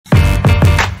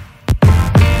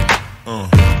Yeah.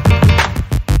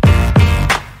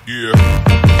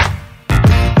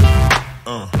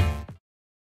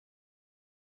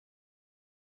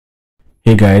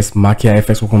 Hey guys, MAKIA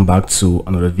FX, welcome back to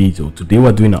another video. Today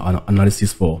we're doing an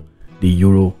analysis for the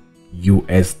Euro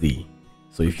USD.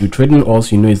 So if you're trading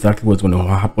us, you know exactly what's going to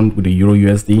happen with the Euro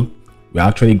USD. We're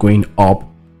actually going up.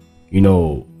 You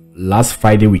know, last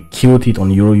Friday we killed it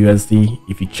on Euro USD.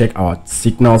 If you check our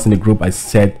signals in the group, I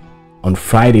said on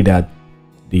Friday that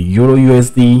the Euro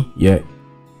USD,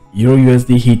 Euro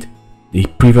USD hit the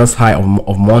previous high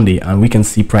of Monday, and we can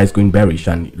see price going bearish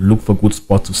and look for good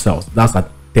spot to sell. That's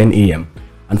at 10 a.m.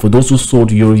 and for those who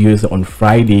sold Euro USD on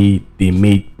Friday, they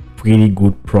made pretty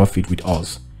good profit with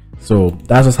us. So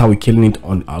that's just how we're killing it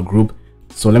on our group.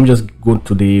 So let me just go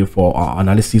today for our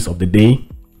analysis of the day.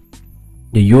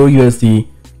 The Euro USD,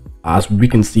 as we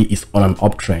can see, is on an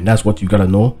uptrend. That's what you gotta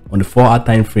know. On the 4-hour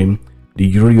time frame, the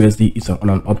Euro USD is on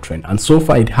an uptrend, and so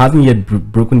far it hasn't yet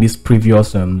broken this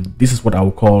previous this is what I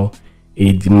would call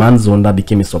a demand zone that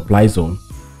became a supply zone.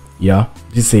 This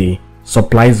is a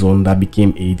supply zone that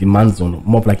became a demand zone,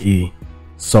 more like a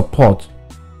support,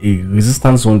 a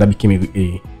resistance zone that became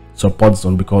a support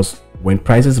zone, because when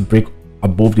prices break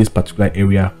above this particular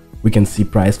area, we can see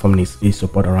price forming a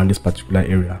support around this particular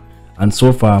area. And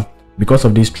so far, because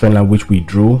of this trend line which we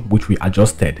drew, which we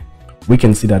adjusted, we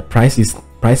can see that price is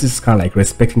kind of like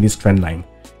respecting this trend line.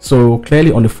 So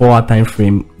clearly on the 4-hour time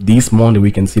frame this Monday,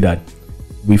 we can see that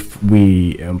we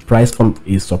price from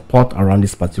a support around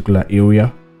this particular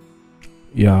area.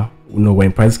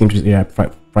 When price came to this area,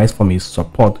 price from a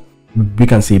support, we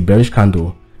can see a bearish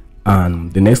candle,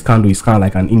 and the next candle is kind of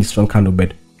like an industry candle,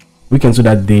 but we can see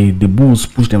that the bulls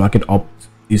push the market up,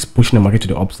 is pushing the market to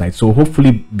the upside. So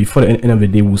hopefully before the end of the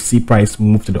day, we'll see price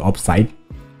move to the upside.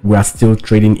 We are still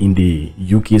trading in the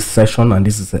UK session, and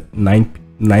this is at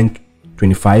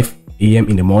 9:25 a.m.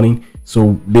 in the morning.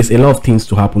 So there's a lot of things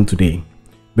to happen today,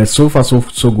 but so far so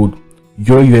good.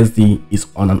 Euro USD is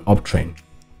on an uptrend.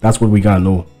 That's what we gotta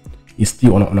know. It's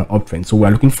still on an uptrend. So we're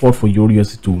looking forward for Euro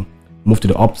USD to move to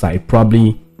the upside.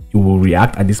 Probably it will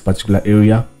react at this particular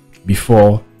area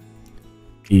before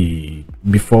we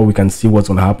can see what's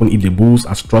gonna happen. If the bulls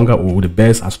are stronger or the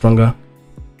bears are stronger,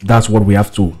 that's what we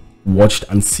have to watch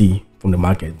and see from the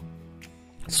market.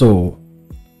 So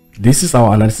this is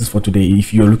our analysis for today.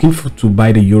 If you're looking to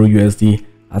buy the Euro USD,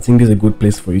 I think this is a good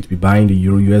place for you to be buying the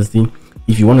Euro USD.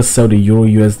 If you want to sell the Euro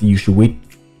USD, you should wait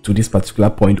to this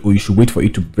particular point, or you should wait for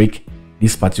it to break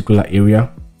this particular area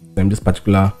and this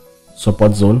particular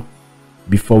support zone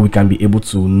before we can be able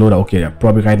to know that, okay,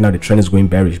 probably right now the trend is going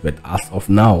bearish, but as of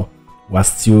now we're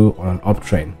still on an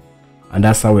uptrend. And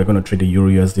that's how we're going to trade the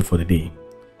Euro USD for the day.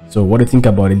 So what do you think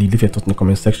about it? Leave your thoughts in the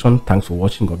comment section. Thanks for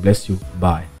watching. God bless you.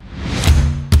 Bye.